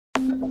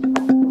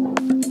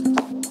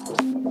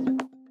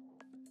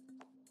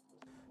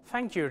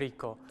Thank you,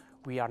 Rico.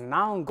 We are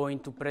now going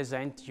to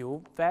present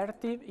you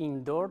Vertiv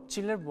Indoor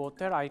Chilled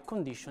Water Air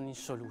Conditioning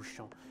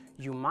Solution.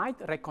 You might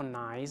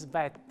recognize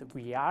that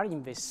we are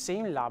in the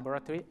same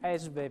laboratory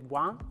as the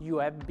one you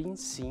have been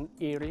seeing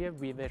earlier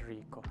with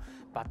Enrico.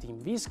 But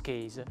in this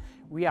case,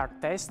 we are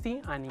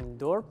testing an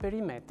indoor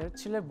perimeter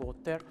chilled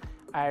water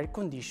air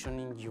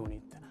conditioning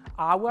unit,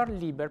 our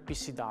Liber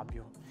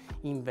PCW.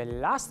 In the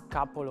last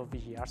couple of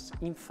years,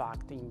 in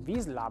fact, in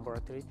this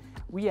laboratory,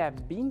 we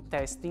have been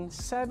testing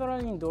several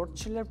indoor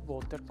chilled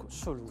water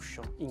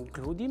solutions,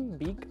 including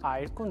big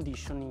air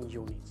conditioning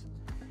units.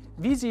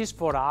 This is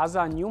for us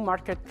a new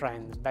market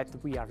trend that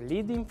we are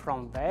leading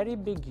from very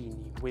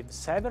beginning with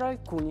several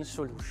cooling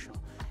solutions.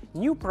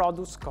 New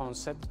products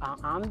concepts are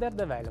under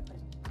development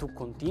to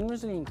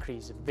continuously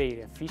increase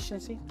their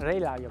efficiency,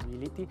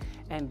 reliability,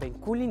 and the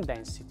cooling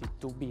density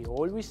to be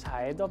always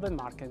ahead of the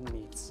market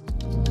needs.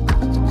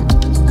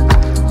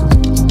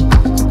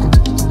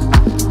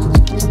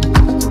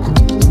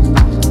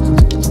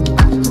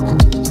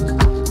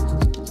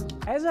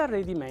 As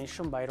already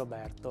mentioned by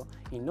Roberto,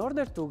 in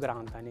order to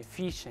grant an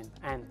efficient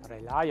and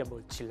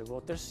reliable chilled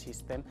water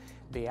system,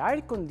 the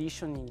air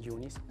conditioning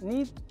units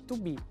need to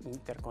be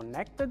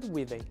interconnected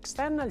with the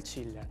external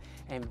chiller,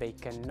 and they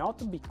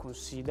cannot be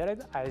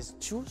considered as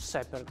two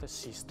separate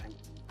systems.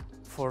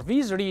 For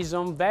this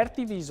reason,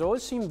 Vertiv is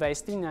also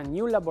investing in a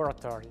new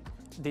laboratory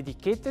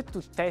dedicated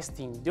to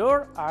testing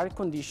indoor air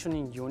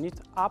conditioning unit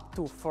up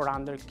to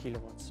 400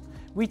 kilowatts,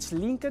 which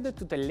linked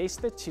to the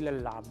latest chiller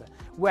lab,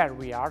 where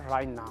we are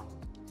right now.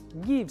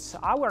 Gives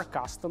our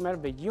customer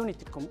the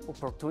unique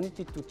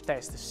opportunity to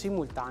test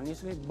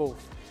simultaneously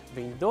both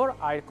the indoor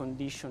air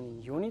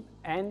conditioning unit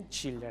and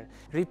chiller,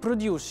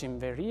 reproducing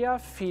the real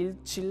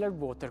field chilled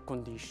water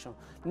condition,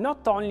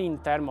 not only in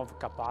terms of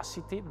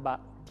capacity, but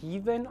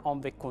even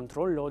on the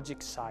control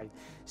logic side,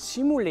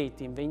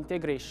 simulating the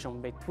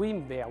integration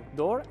between the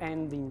outdoor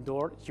and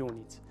indoor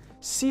units.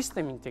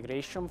 System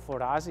integration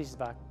for us is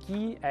the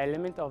key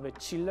element of a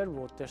chilled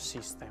water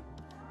system.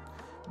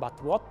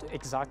 But what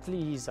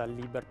exactly is a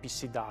Liber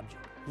PCW?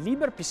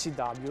 Liber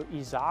PCW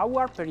is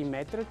our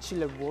perimeter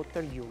chilled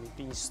water unit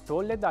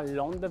installed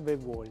along the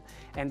wall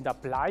and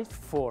applied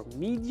for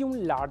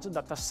medium-large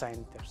data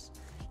centers.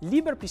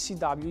 Liber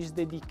PCW is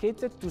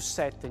dedicated to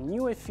set a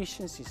new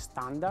efficiency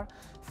standard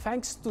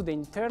thanks to the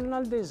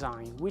internal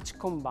design, which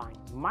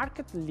combines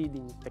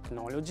market-leading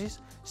technologies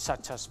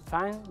such as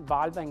fan,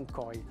 valve and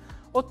coil,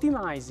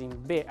 optimizing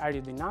the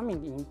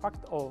aerodynamic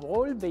impact of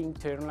all the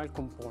internal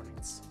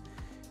components.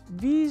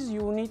 This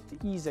unit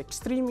is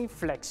extremely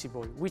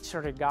flexible with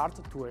regard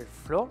to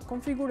airflow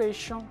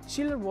configuration,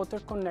 chilled water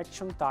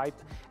connection type,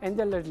 and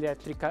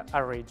electrical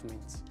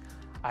arrangements.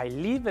 I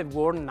leave the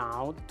word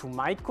now to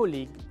my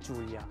colleague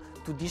Giulia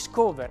to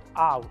discover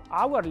how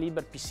our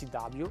Liber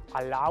PCW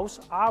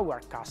allows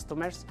our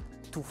customers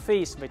to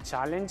face the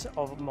challenge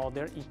of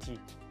modern ET.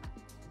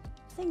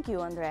 Thank you,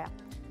 Andrea.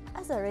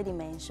 As already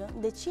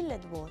mentioned, the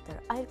chilled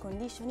water air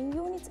conditioning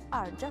units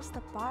are just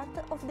a part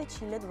of the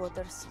chilled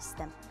water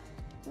system.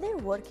 Their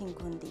working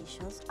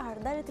conditions are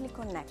directly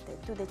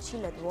connected to the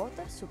chilled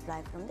water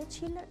supplied from the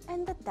chiller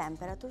and the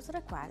temperatures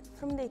required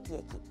from the IT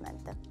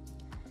equipment.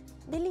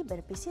 The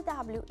Liber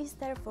PCW is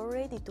therefore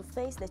ready to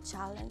face the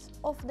challenge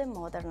of the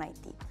modern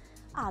IT,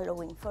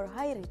 allowing for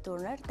high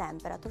returner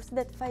temperatures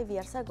that 5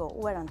 years ago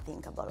were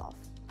unthinkable of.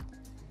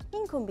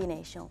 In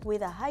combination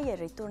with a higher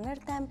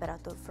returner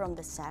temperature from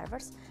the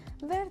servers,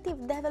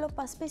 Vertiv developed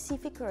a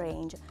specific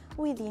range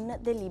within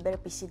the Liber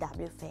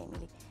PCW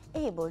family,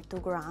 able to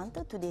grant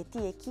to the IT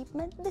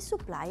equipment the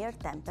supplier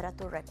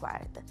temperature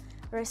required,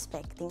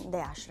 respecting the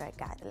ASHRAE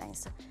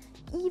guidelines,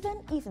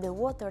 even if the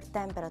water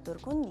temperature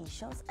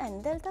conditions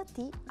and delta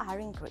T are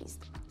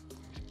increased.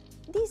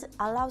 This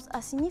allows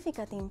a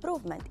significant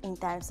improvement in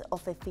terms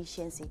of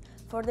efficiency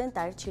for the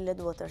entire chilled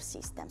water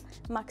system,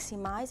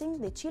 maximizing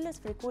the chiller's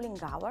free cooling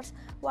hours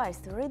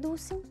whilst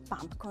reducing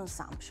pump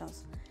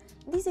consumptions.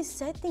 This is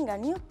setting a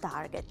new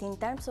target in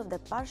terms of the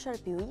partial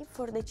PUE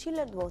for the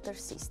chilled water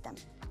system.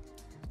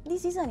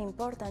 This is an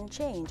important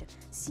change,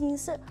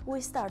 since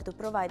we start to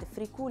provide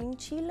free cooling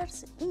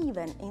chillers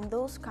even in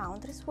those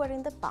countries where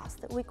in the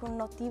past we could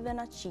not even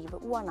achieve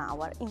 1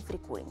 hour in free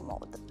cooling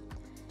mode.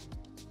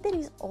 There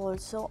is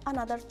also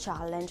another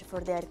challenge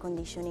for the air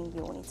conditioning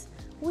units,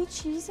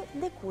 which is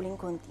the cooling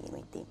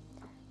continuity.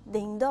 The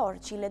indoor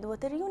chilled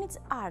water units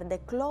are the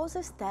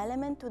closest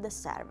element to the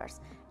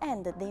servers,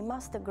 and they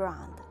must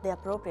grant the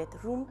appropriate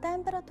room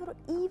temperature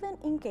even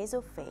in case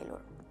of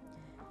failure.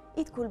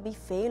 It could be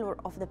failure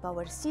of the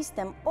power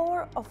system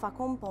or of a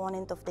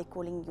component of the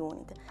cooling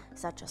unit,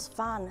 such as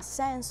fan,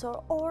 sensor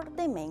or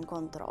the main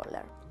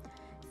controller.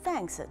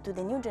 Thanks to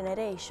the new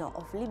generation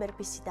of Liber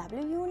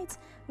PCW units,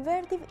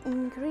 Vertiv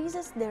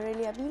increases the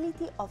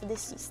reliability of the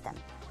system.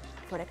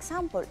 For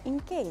example, in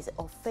case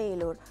of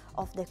failure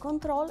of the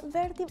control,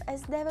 Vertiv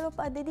has developed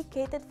a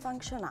dedicated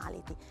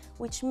functionality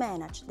which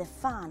manages the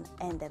fan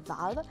and the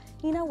valve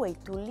in a way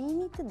to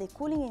limit the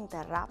cooling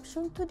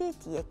interruption to the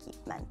IT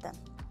equipment.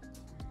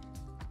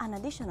 An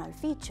additional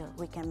feature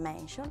we can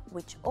mention,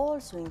 which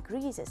also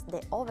increases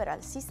the overall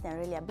system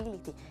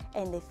reliability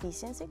and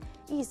efficiency,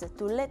 is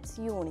to let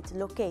units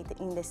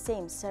located in the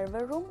same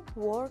server room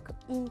work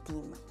in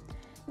team.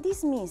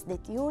 This means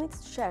that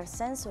units share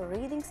sensor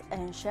readings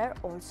and share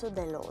also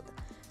the load.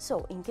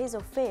 So, in case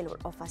of failure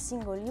of a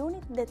single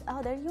unit, that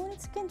other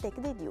units can take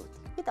the duty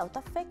without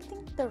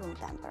affecting the room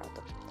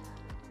temperature.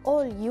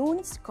 All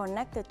units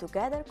connected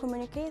together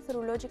communicate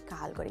through logic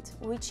algorithms,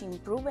 which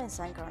improve and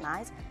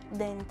synchronize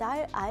the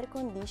entire air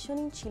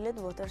conditioning chilled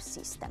water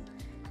system,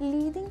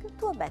 leading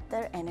to a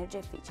better energy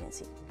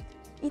efficiency.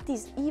 It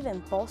is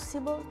even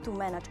possible to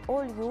manage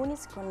all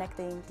units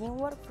connected in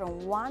teamwork from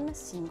one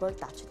single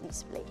touch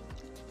display.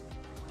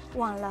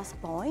 One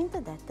last point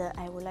that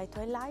I would like to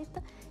highlight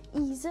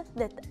is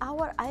that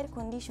our air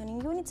conditioning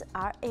units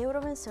are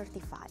Eurovan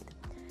certified.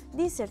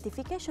 This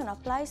certification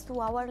applies to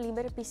our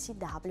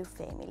LiberPCW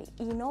family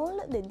in all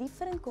the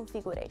different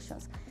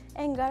configurations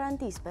and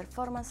guarantees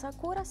performance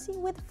accuracy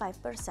with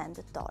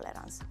 5%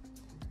 tolerance.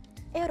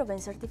 Eurovan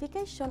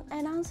certification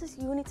enhances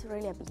unit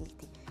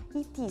reliability.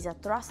 It is a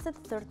trusted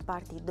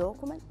third-party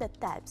document that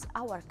helps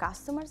our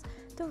customers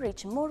to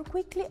reach more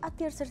quickly a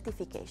tier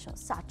certification,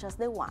 such as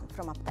the one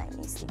from Uptime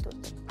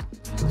Institute.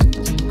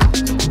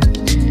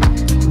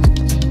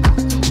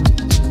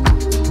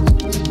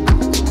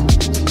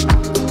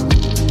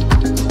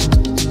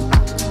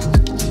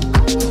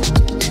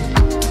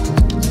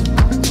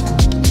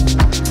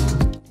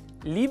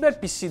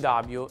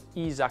 LiberPCW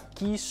is a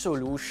key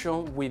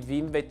solution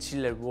within the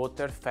chilled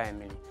water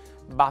family,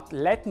 but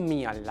let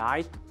me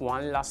highlight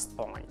one last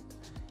point.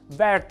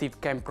 Vertiv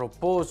can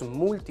propose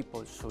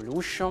multiple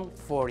solutions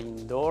for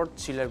indoor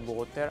chilled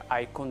water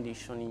air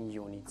conditioning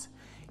units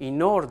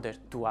in order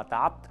to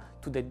adapt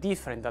to the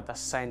different data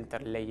center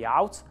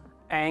layouts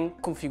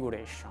and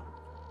configuration.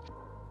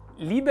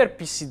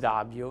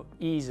 LiberPCW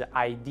is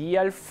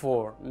ideal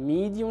for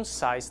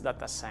medium-sized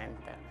data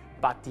center,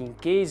 but in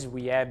case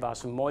we have a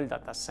small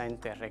data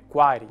center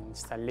requiring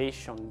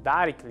installation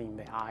directly in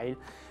the aisle,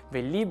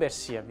 the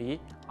LiberCAV,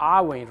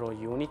 our in-row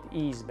unit,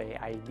 is the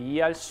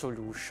ideal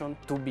solution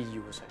to be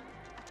used.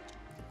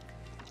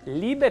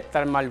 Liber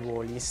Thermal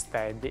Wall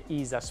instead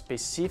is a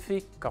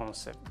specific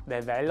concept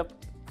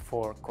developed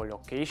for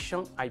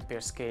colocation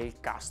hyperscale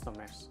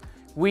customers,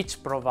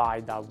 which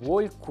provide a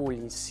wall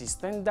cooling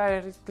system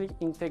directly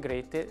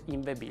integrated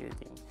in the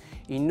building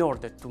in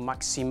order to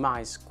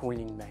maximize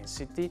cooling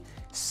density,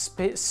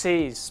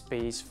 save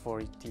space for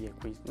IT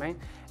equipment,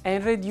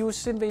 and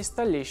reduce the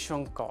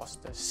installation cost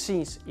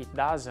since it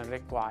doesn't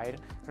require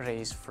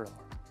raised floor.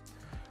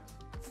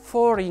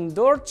 For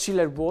indoor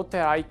chilled water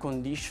air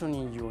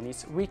conditioning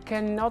units, we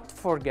cannot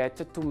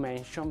forget to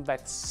mention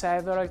that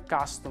several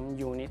custom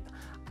units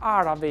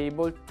are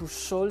available to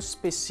solve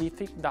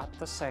specific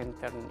data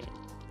center needs.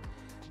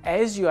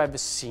 As you have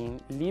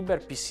seen,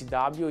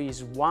 LiberPCW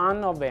is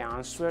one of the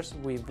answers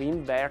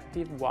within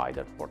Vertiv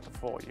wider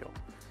portfolio,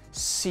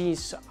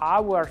 since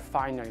our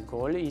final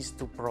goal is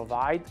to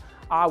provide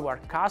our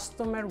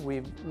customer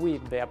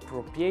with the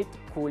appropriate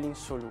cooling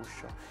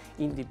solution,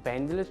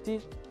 independently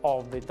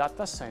of the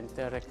data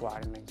center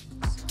requirements.